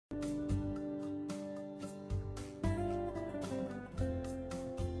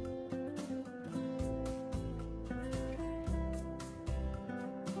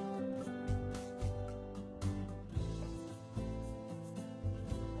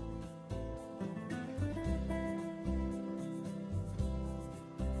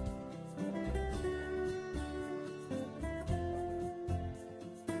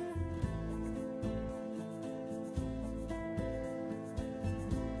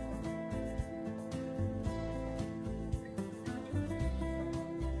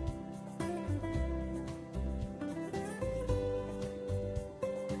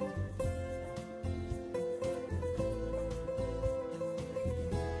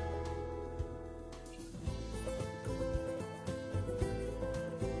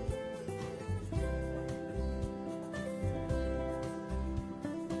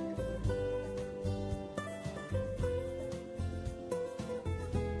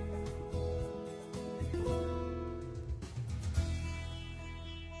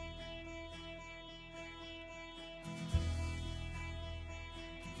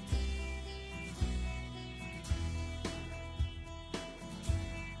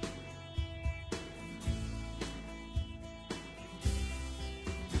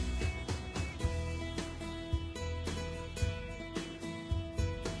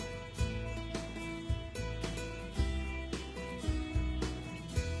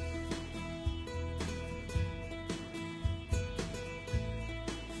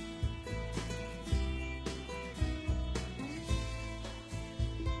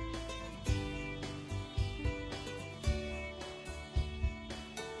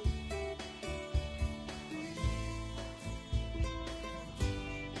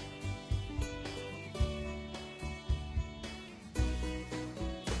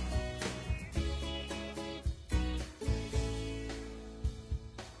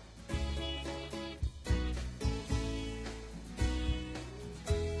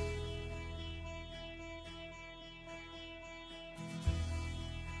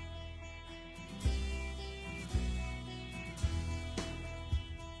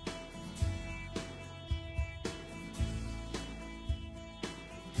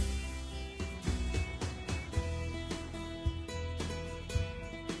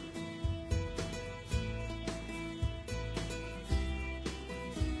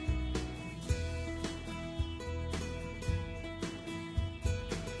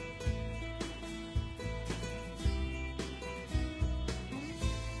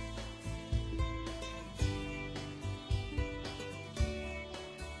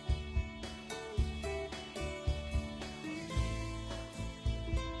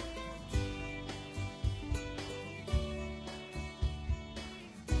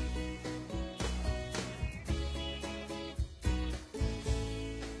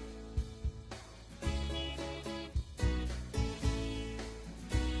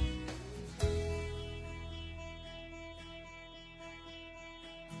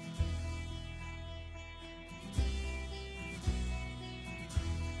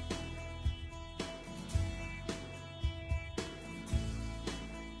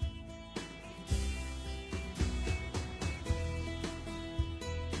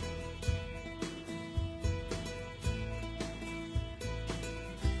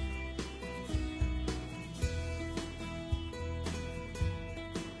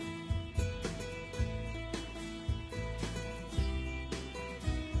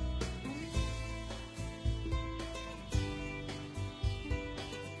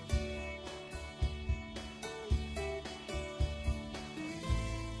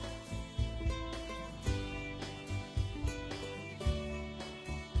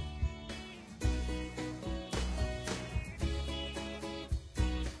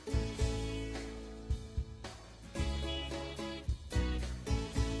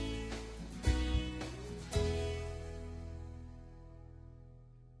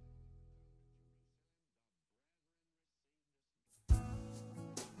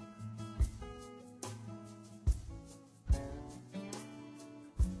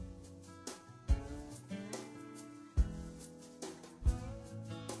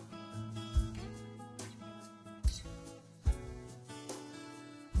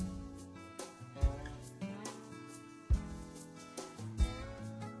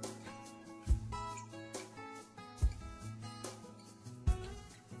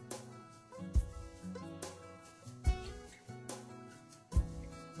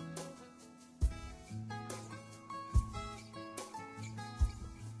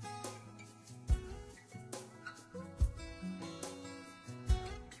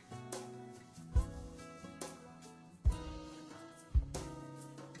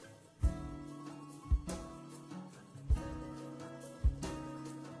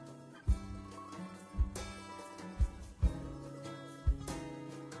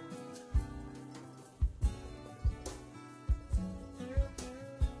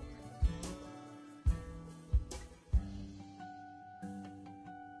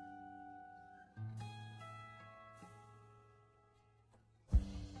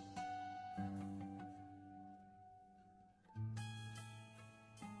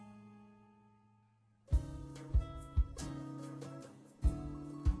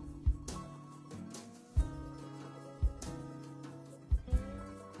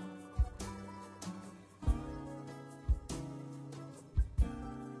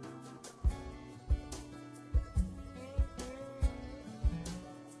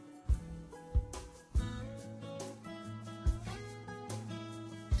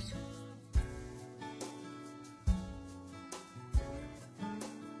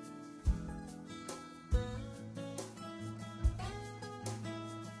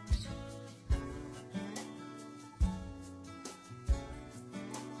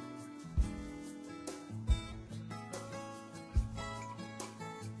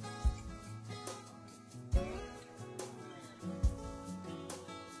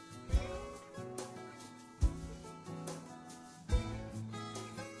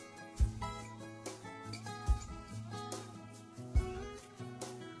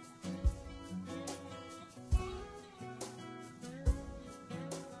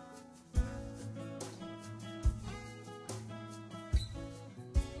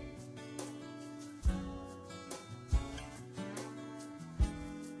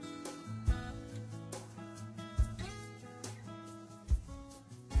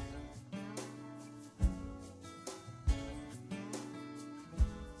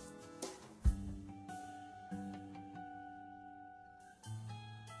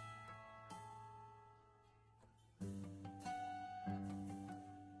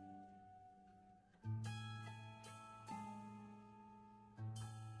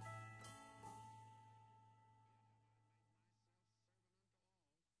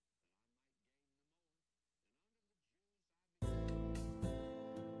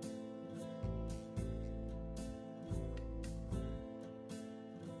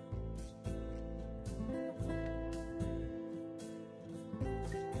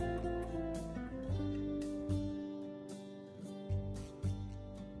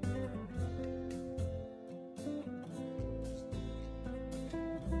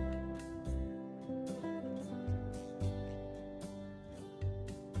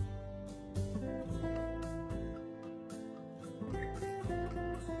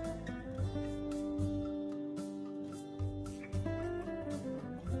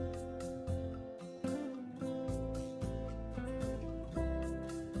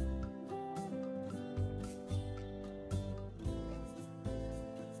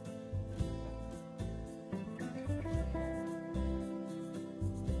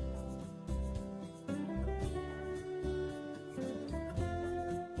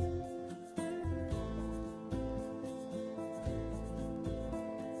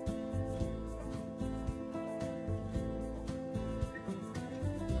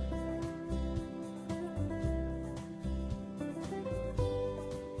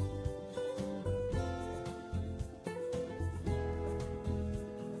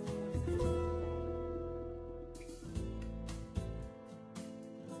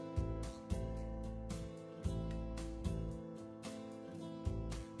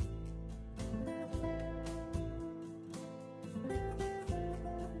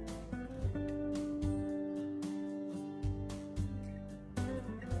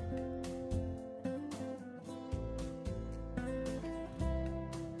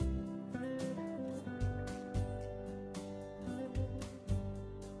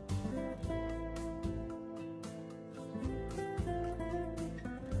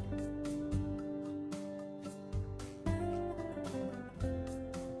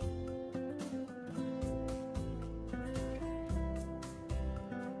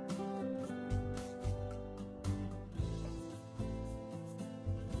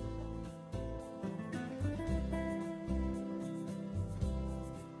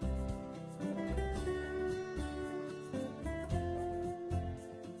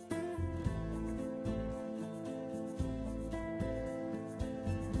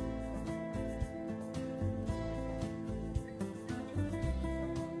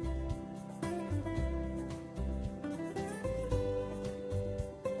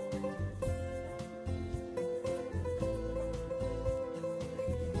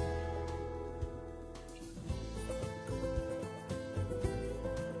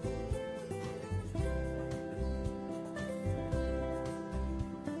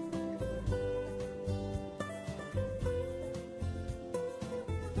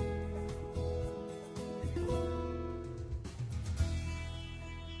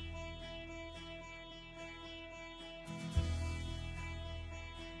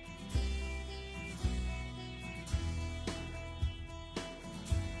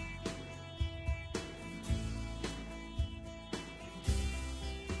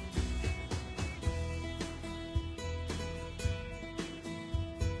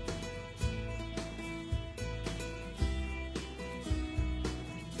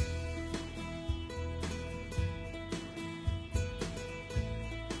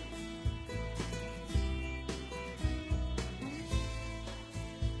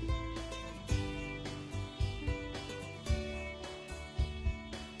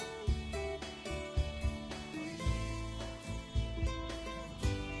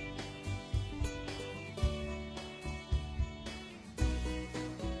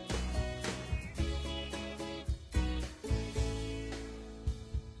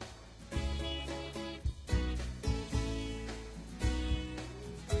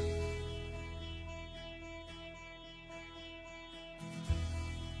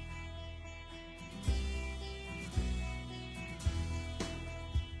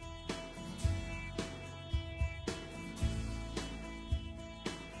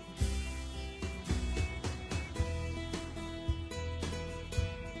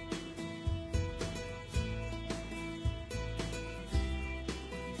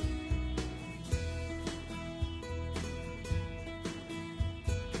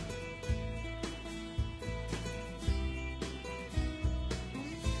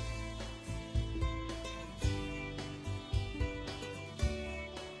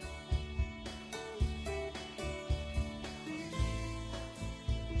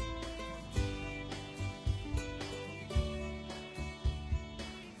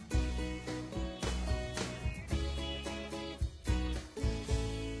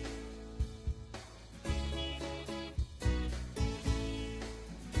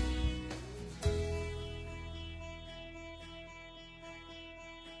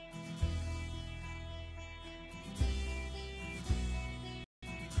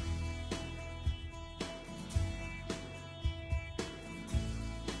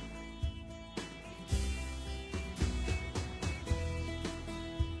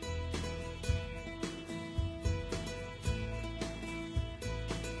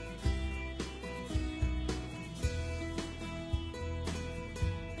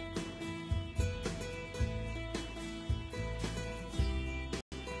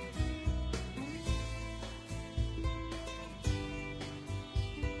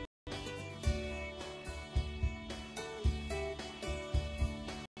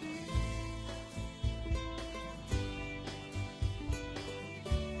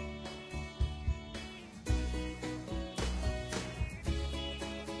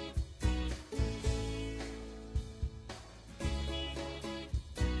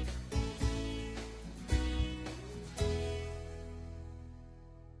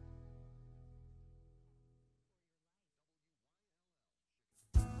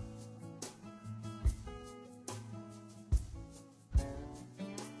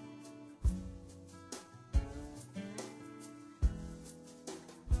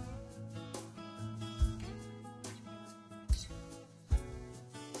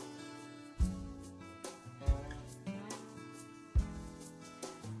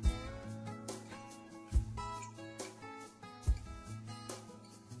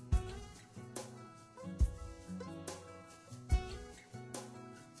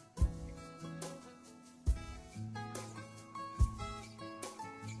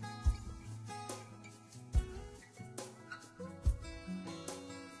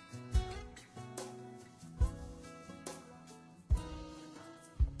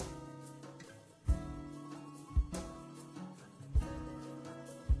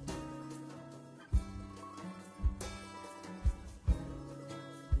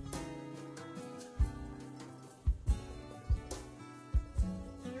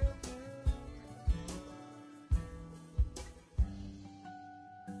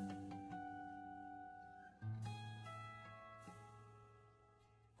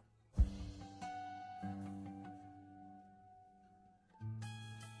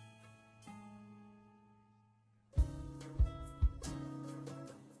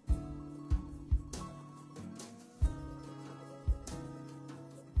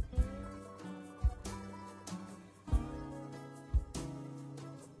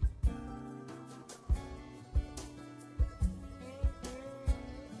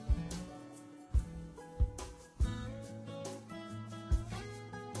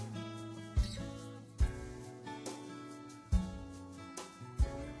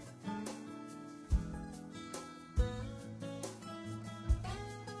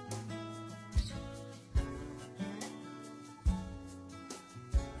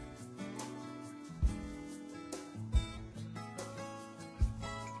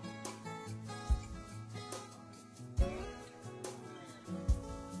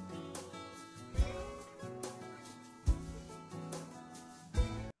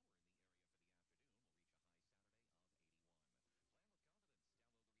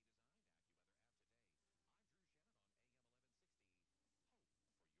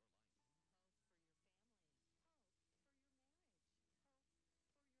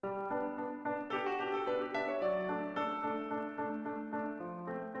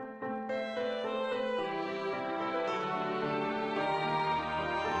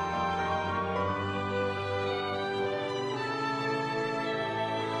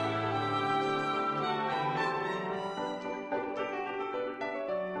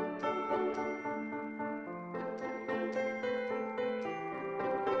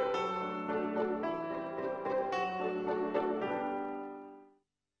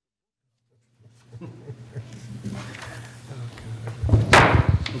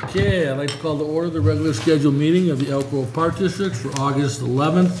Okay, I'd like to call to order the regular scheduled meeting of the Elk Grove Park District for August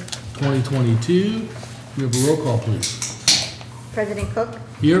 11th, 2022. We have a roll call, please. President Cook.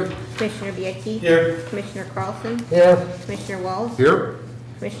 Here. Commissioner Bianchi. Here. Commissioner Carlson. Here. Commissioner Walls. Here.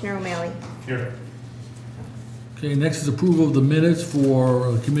 Commissioner O'Malley. Here. Okay, next is approval of the minutes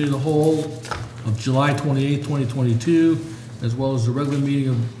for the Committee of the Whole of July 28th, 2022, as well as the regular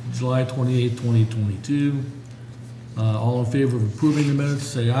meeting of July 28th, 2022. All in favor of approving the minutes,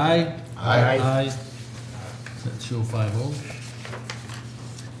 say aye. Aye. Aye. That show 5-0.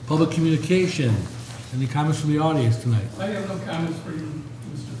 Public communication. Any comments from the audience tonight? I have no comments for you,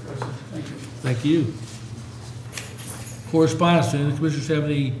 Mr. President. Thank you. Thank you. Correspondence. Do any of the commissioners have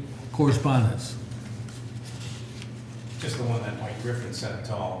any correspondence? Just the one that Mike Griffin sent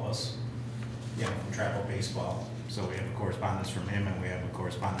to all of us, you know, from Travel Baseball. So we have a correspondence from him, and we have a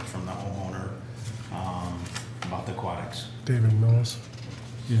correspondence from the homeowner about the aquatics. David Mills.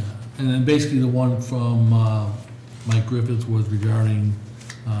 Yeah, and then basically the one from Mike Griffiths was regarding,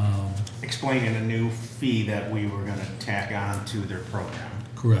 Explaining a new fee that we were going to tack on to their program.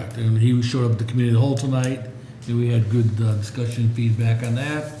 correct, and he showed up at the Committee of the Whole tonight, and we had good discussion and feedback on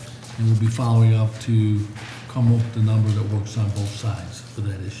that, and we'll be following up to come up with the number that works on both sides for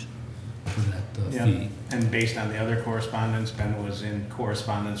that issue, for that fee. And based on the other correspondence, Ben was in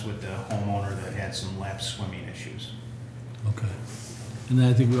correspondence with the homeowner that had some lapsed swimming issues. Okay. And then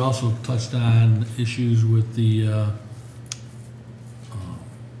I think we also touched on issues with the,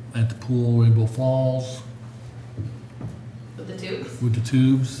 at the pool, Rainbow Falls, With the tubes? with the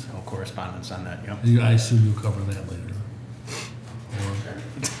tubes. No correspondence on that, yep. I assume you'll cover that later.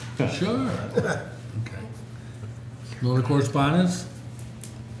 Or- Sure. Okay. No other correspondence?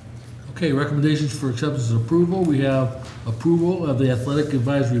 Okay, recommendations for acceptance and approval. We have approval of the Athletic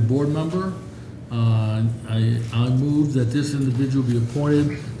Advisory Board member. I move that this individual be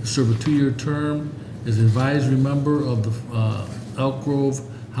appointed to serve a 2-year term as advisory member of the Elk Grove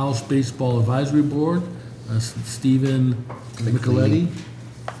House Baseball Advisory Board. Stephen Micheletti.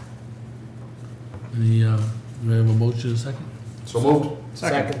 Any, do we have a motion in a second? So moved.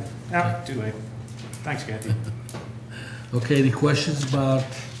 Second. Yeah, too late. Thanks, Kathy. Okay, any questions about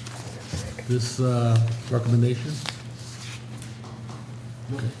this recommendation?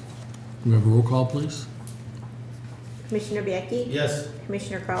 Okay. We have a roll call, please? Commissioner Bianchi. Yes.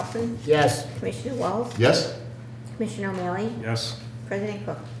 Commissioner Carlson. Yes. Commissioner Walls. Yes. Commissioner O'Malley. Yes. President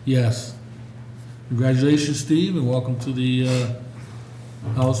Cook. Yes. Congratulations, Steve, and welcome to the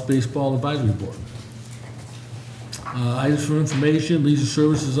House Baseball Advisory Board. Items for information, leisure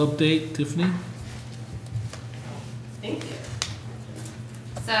services update, Tiffany? Thank you.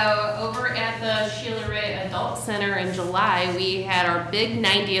 So over at the Sheila Ray Adult Center in July, we had our big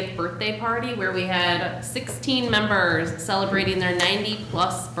 90th birthday party where we had 16 members celebrating their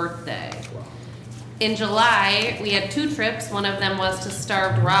 90-plus birthday. In July, we had 2 trips. One of them was to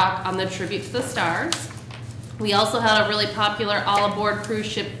Starved Rock on the Tribute to the Stars. We also had a really popular all-aboard cruise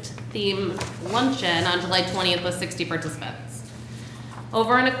ship theme luncheon on July 20th with 60 participants.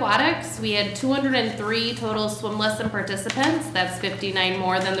 Over in aquatics, we had 203 total swim lesson participants. That's 59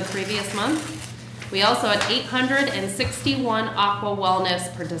 more than the previous month. We also had 861 aqua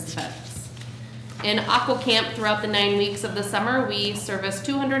wellness participants. In aqua camp throughout the 9 weeks of the summer, we serviced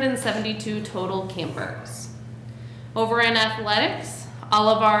 272 total campers. Over in athletics, all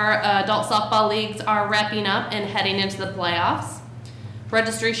of our adult softball leagues are wrapping up and heading into the playoffs.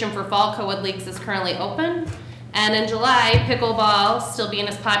 Registration for fall co-ed leagues is currently open. And in July, pickleball, still being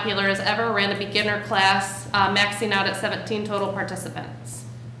as popular as ever, ran a beginner class, maxing out at 17 total participants.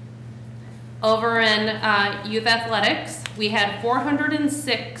 Over in youth athletics, we had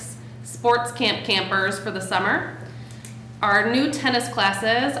 406 sports camp campers for the summer. Our new tennis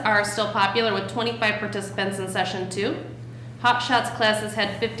classes are still popular with 25 participants in session 2. Hot shots classes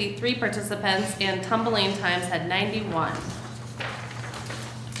had 53 participants and tumbling times had 91.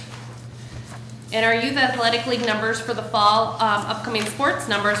 In our youth athletic league numbers for the fall, upcoming sports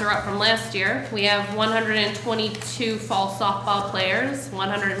numbers are up from last year. We have 122 fall softball players,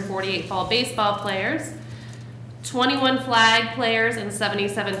 148 fall baseball players, 21 flag players, and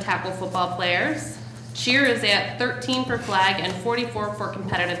 77 tackle football players. Cheer is at 13 for flag and 44 for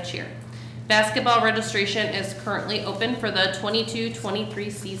competitive cheer. Basketball registration is currently open for the 22-23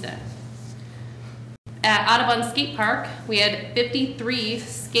 season. At Audubon Skate Park, we had 53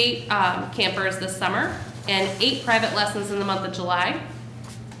 skate campers this summer and 8 private lessons in the month of July.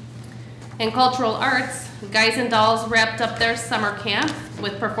 In cultural arts, Guys and Dolls wrapped up their summer camp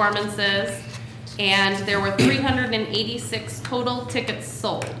with performances, and there were 386 total tickets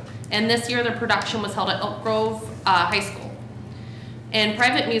sold. And this year, their production was held at Elk Grove High School. In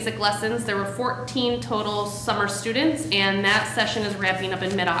private music lessons, there were 14 total summer students, and that session is wrapping up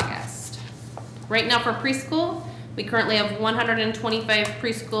in mid-August. Right now for preschool, we currently have 125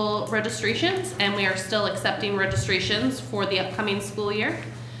 preschool registrations, and we are still accepting registrations for the upcoming school year.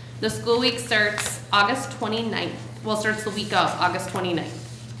 The school week starts August 29th. Well, starts the week of August 29th.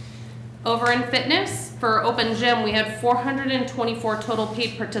 Over in fitness, for open gym, we had 424 total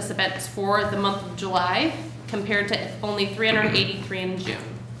paid participants for the month of July, compared to only 383 in June.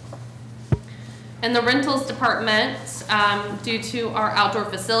 In the rentals department, due to our outdoor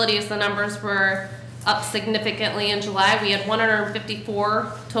facilities, the numbers were up significantly in July. We had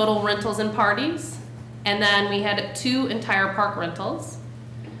 154 total rentals and parties, and then we had 2 entire park rentals.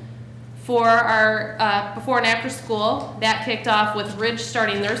 For our before and after school, that kicked off with Ridge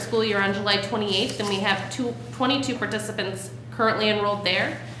starting their school year on July 28th, and we have 22 participants currently enrolled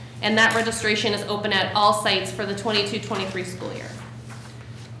there. And that registration is open at all sites for the 22-23 school year.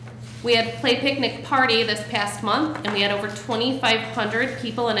 We had Play Picnic Party this past month, and we had over 2,500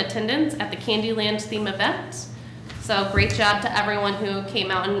 people in attendance at the Candyland theme event. So great job to everyone who came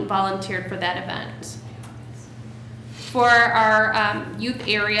out and volunteered for that event. For our youth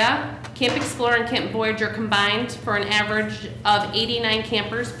area, Camp Explorer and Camp Voyager combined for an average of 89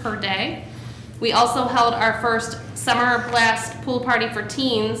 campers per day. We also held our first Summer Blast pool party for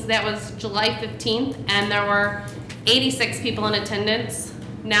teens. That was July 15th, and there were 86 people in attendance.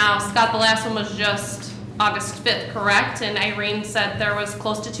 Now, Scott, the last one was just August 5th, correct? And Irene said there was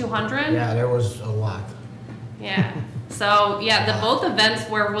close to 200? Yeah, there was a lot. Yeah. So, yeah, both events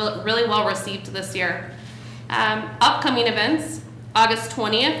were really well received this year. Upcoming events, August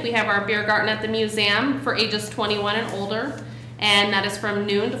 20th, we have our beer garden at the museum for ages 21 and older, and that is from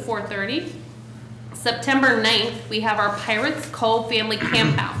noon to 4:30. September 9th, we have our Pirates Cove Family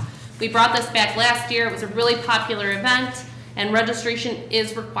Campout. We brought this back last year. It was a really popular event, and registration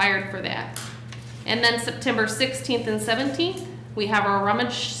is required for that. And then September 16th and 17th, we have our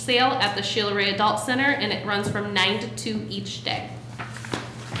rummage sale at the Sheila Ray Adult Center, and it runs from 9 to 2 each day.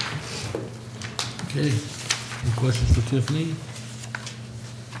 Okay, any questions for Tiffany?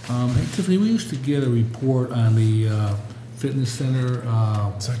 Hey, Tiffany, we used to get a report on the fitness center.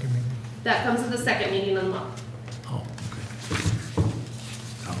 Second meeting? That comes at the second meeting of the month. Oh, okay.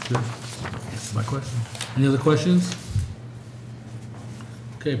 Sounds good. That's my question. Any other questions?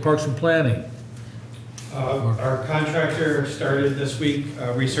 Okay, Parks and Planning. Our contractor started this week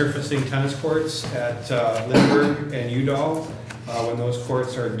resurfacing tennis courts at Lindbergh and Udall. When those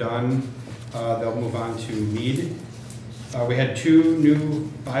courts are done, they'll move on to Mead. We had 2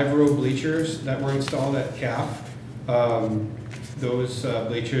 new 5-row bleachers that were installed at CAF. Those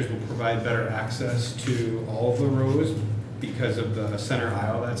bleachers will provide better access to all of the rows because of the center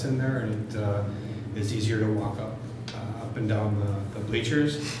aisle that's in there, and it is easier to walk up and down the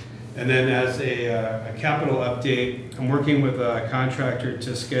bleachers. And then as a capital update, I'm working with a contractor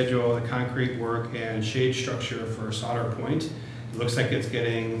to schedule the concrete work and shade structure for Solder Point. It looks like it's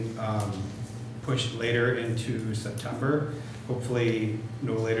getting pushed later into September, hopefully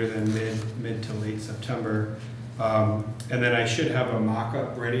no later than mid to late September. And then I should have a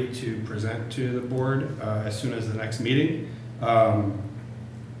mock-up ready to present to the board as soon as the next meeting. And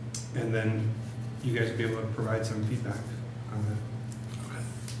then you guys will be able to provide some feedback on that.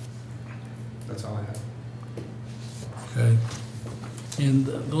 That's all I have. Okay. And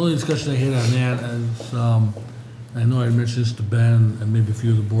the only discussion I had on that is, I know I mentioned this to Ben and maybe a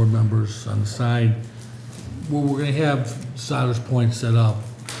few of the board members on the side, where we're gonna have Solders Point set up.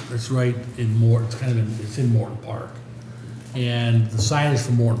 It's right in it's in Morton Park. And the signage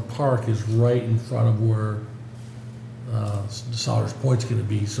for Morton Park is right in front of where the Solders Point's gonna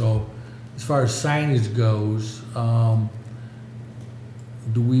be. So as far as signage goes,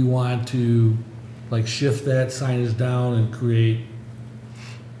 do we want to like shift that signage down and create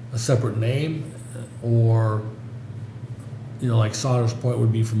a separate name? Or, you know, like Solders Point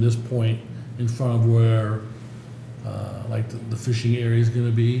would be from this point in front of where like the fishing area is going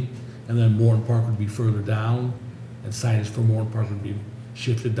to be, and then Morton Park would be further down, and signage for Morton Park would be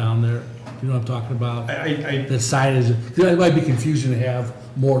shifted down there. You know what I'm talking about? That signage, it might be confusing to have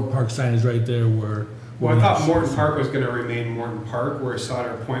Morton Park signage right there where. Well, I thought Morton Park was going to remain Morton Park, where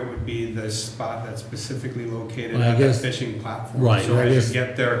Solder Point would be the spot that's specifically located at the fishing platform. Right. So as you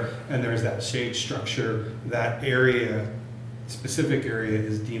get there, and there's that shade structure, that area, specific area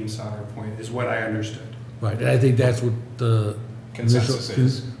is deemed Solder Point, is what I understood. Right, and I think that's what the Consensus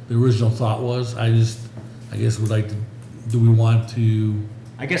is. The original thought was. I guess would like to, do we want to?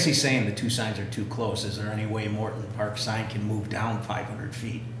 I guess he's saying the 2 signs are too close. Is there any way Morton Park sign can move down 500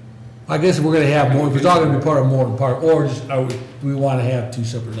 feet? I guess if we're gonna have more, if it's all gonna be part of Morton Park, or just, do we wanna have two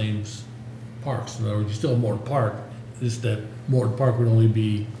separate names, parks? In other words, you still have Morton Park, just that Morton Park would only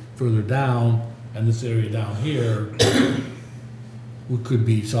be further down, and this area down here could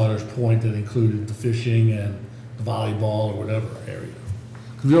be Saunders Point that included the fishing and the volleyball or whatever area.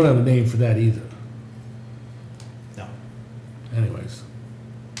 Because we don't have a name for that either. No. Anyways,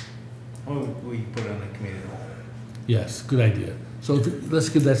 We put it on the committee of the whole. yes, good idea. So let's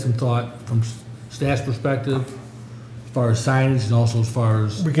give that some thought from staff's perspective, as far as signage and also as far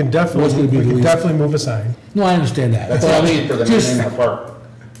as, We can What's gonna definitely, be we the can least- definitely move a sign. no, I understand that. That's But I not mean, for the just- name of the park.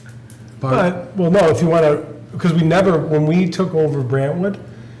 But, well, no, if you want to, because we never, when we took over Brantwood,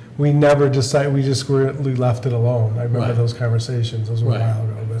 we never decided, we left it alone. I remember Right. those conversations, those were a Right. while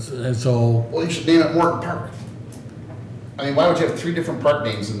ago. But And so, Well, you should name it Morton Park. I mean, why would you have 3 different park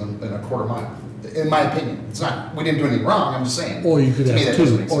names in a quarter mile? In my opinion, it's not, we didn't do anything wrong, I'm just saying. or you could To me, have that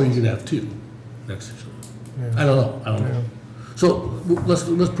doesn't two, make or you sense. could have two next to each other. yeah. I don't know. So let's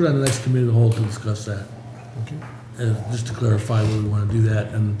put on the next committee of the whole to discuss that. Okay. And just to clarify whether we want to do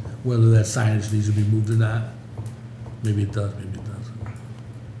that and whether that signage needs to be moved or not. Maybe it does, maybe it doesn't.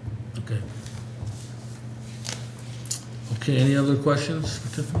 Okay. Okay, any other questions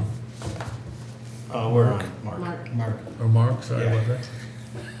for Tiffany? We're on, Mark. Mark. Or Mark, sorry Yeah. about that.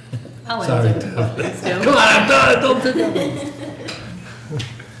 I'll Sorry. answer the questions too. Come on, I'm done, don't pick on me.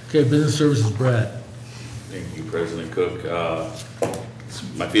 Okay, business services, Brad. Thank you, President Cook. It's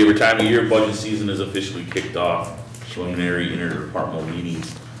my favorite time of year. Budget season is officially kicked off. Preliminary interdepartmental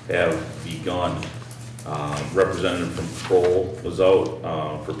meetings have begun. Representative from Kroll was out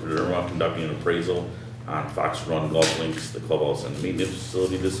for conducting an appraisal on Fox Run Golf Links, the clubhouse and maintenance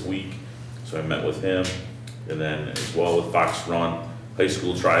facility this week. So I met with him. And then as well with Fox Run, high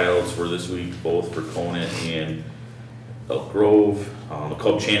school tryouts were this week, both for Conant and Elk Grove. The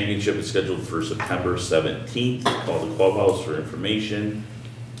club championship is scheduled for September 17th. Call the clubhouse for information.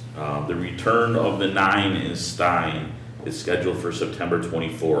 The return of the 9 in Stein is scheduled for September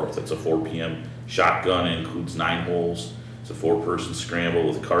 24th. That's a 4 p.m. shotgun. It includes 9 holes. It's a 4-person scramble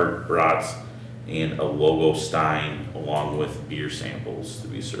with cart, brats, and a logo Stein, along with beer samples to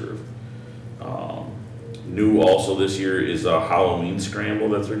be served. New also this year is a Halloween scramble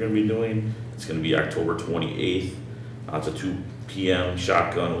that they're going to be doing. It's going to be October 28th. It's a 2 p.m.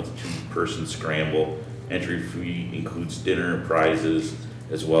 shotgun with a 2-person scramble. Entry fee includes dinner and prizes,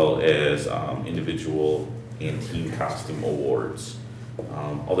 as well as individual and team costume awards.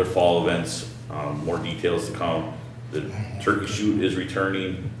 Other fall events, more details to come. The turkey shoot is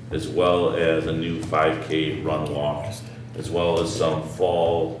returning, as well as a new 5K run walk, as well as some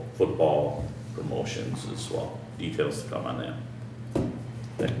fall football promotions as well. Details to come on that.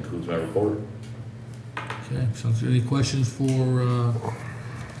 That concludes my report. Okay, sounds good. Any questions for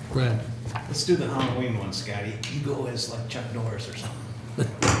Brad? Let's do the Halloween one, Scotty. You go as like Chuck Norris or something.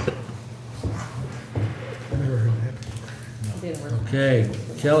 Didn't work. Okay,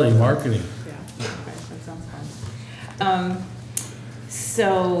 Kelly, marketing. Yeah, okay, that sounds fun.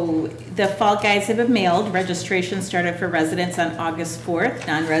 So the fall guides have been mailed. Registration started for residents on August 4th.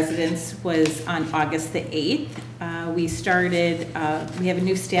 Non-residents was on August the 8th. We started, we have a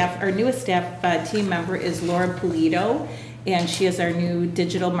new staff, our newest staff team member is Laura Polito, and she is our new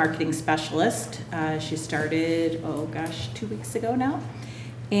digital marketing specialist. She started, 2 weeks ago now.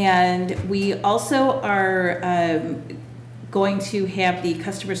 And we also are going to have the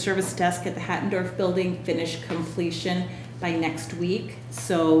customer service desk at the Hattendorf building finish completion by next week.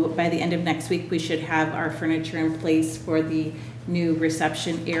 So by the end of next week, we should have our furniture in place for the new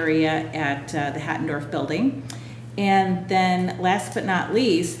reception area at the Hattendorf building. And then last but not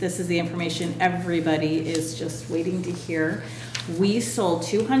least, this is the information everybody is just waiting to hear. We sold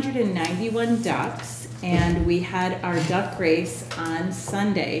 291 ducks, and we had our duck race on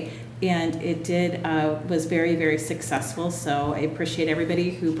Sunday. And it was very, very successful. So I appreciate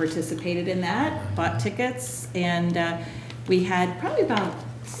everybody who participated in that, bought tickets, and we had probably about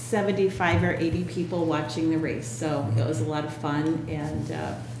 75 or 80 people watching the race. So it was a lot of fun and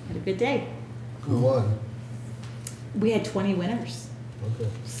had a good day. Who won? We had 20 winners. Okay.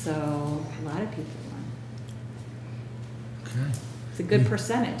 So a lot of people won. Okay. It's a good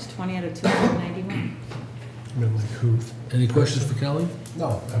percentage, 20 out of 291. I mean, like who? Any questions for Kelly?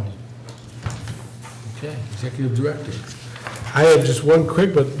 No. Okay, Executive Director. I have just one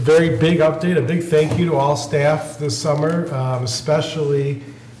quick but very big update, a big thank you to all staff this summer, especially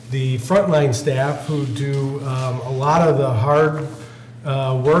the frontline staff who do a lot of the hard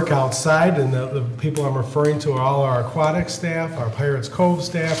work outside, and the people I'm referring to are all our aquatic staff, our Pirates Cove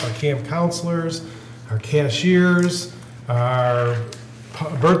staff, our camp counselors, our cashiers, our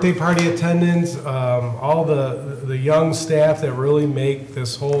birthday party attendants, all the young staff that really make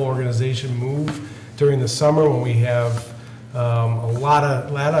this whole organization move during the summer when we have a lot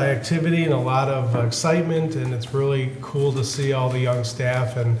of activity and a lot of excitement, and it's really cool to see all the young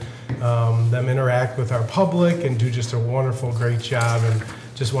staff and them interact with our public and do just a wonderful, great job. And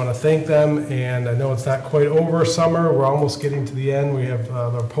just want to thank them. And I know it's not quite over summer. We're almost getting to the end. We have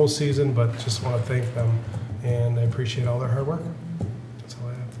the postseason, but just want to thank them. And I appreciate all their hard work. That's all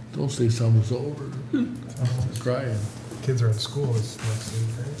I have. Don't say summer's over. Crying. Kids are at school this next week,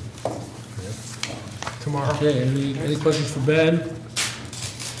 right? Tomorrow. Okay, any questions for Ben?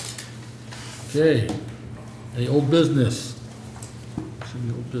 Okay, any old business? Should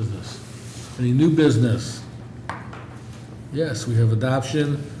be old business. Any new business? Yes, we have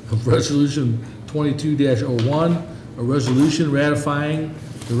adoption of resolution 22-01, a resolution ratifying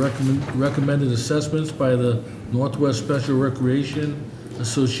the recommended assessments by the Northwest Special Recreation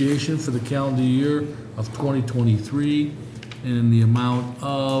Association for the calendar year of 2023 in the amount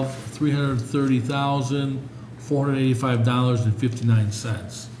of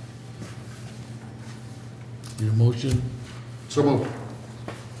 $330,485.59. Need a motion? So moved.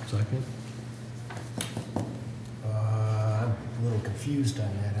 Second? I'm a little confused on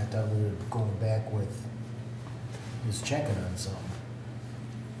that. I thought we were going back with just checking on something.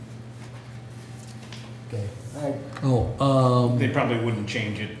 Okay, all right. They probably wouldn't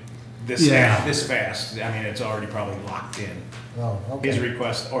change it this fast. I mean, it's already probably locked in. Oh, okay. His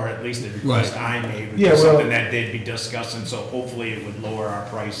request, or at least the request I made, would be Yeah, well- something that they'd be discussing, so hopefully it would lower our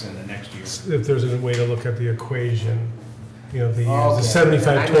price in the next year. If there's a way to look at the equation, you know, the Okay. I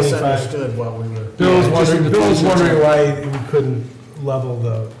 75-25. misunderstood what we were. Bill was Yeah, just wondering, the Bill was position. wondering why we couldn't level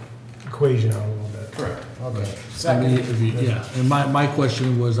the equation out a little bit. Correct. Okay. I Second. mean, yeah, and my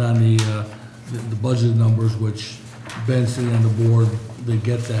question was on the budget numbers, which Ben sitting on the board, they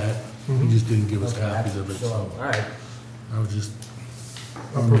get that. He just didn't give us Okay, copies of it, so, so all right. I was just.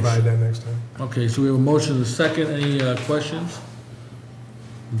 I'll provide that next time. Okay, so we have a motion and a second. Any questions?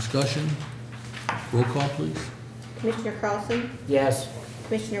 Discussion? Roll call, please. Commissioner Carlson? Yes.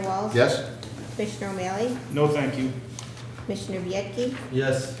 Commissioner Walls? Yes? Commissioner O'Malley? No, thank you. Commissioner Viecki?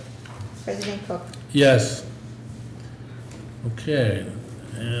 Yes. President Cook? Yes. Okay,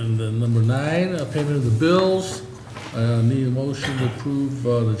 and number 9, payment of the bills. Need a motion to approve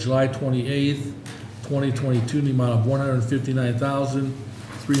the July 28th, 2022, in the amount of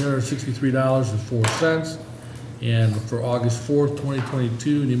 $159,363.04. And for August 4th,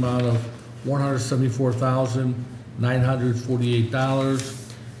 2022, in the amount of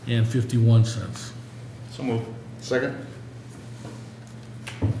 $174,948.51. So move. Second?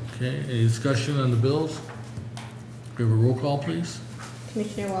 Okay, any discussion on the bills? We have a roll call, please?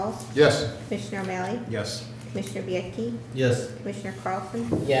 Commissioner Walls? Yes. Commissioner O'Malley? Yes. Commissioner Viecki? Yes. Commissioner Carlson?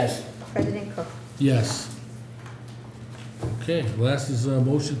 Yes. President Cook? Yes. Okay, last is a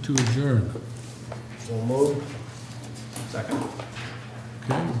motion to adjourn. So moved. Second.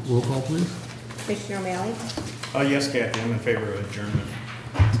 Okay, roll call, please? Commissioner O'Malley? Yes, Kathy, I'm in favor of adjournment.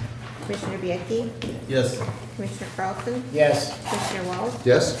 Commissioner Viecki? Yes. Commissioner Carlson? Yes. Commissioner Walls?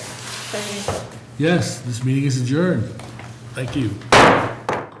 Yes? President Cook? Yes, this meeting is adjourned. Thank you.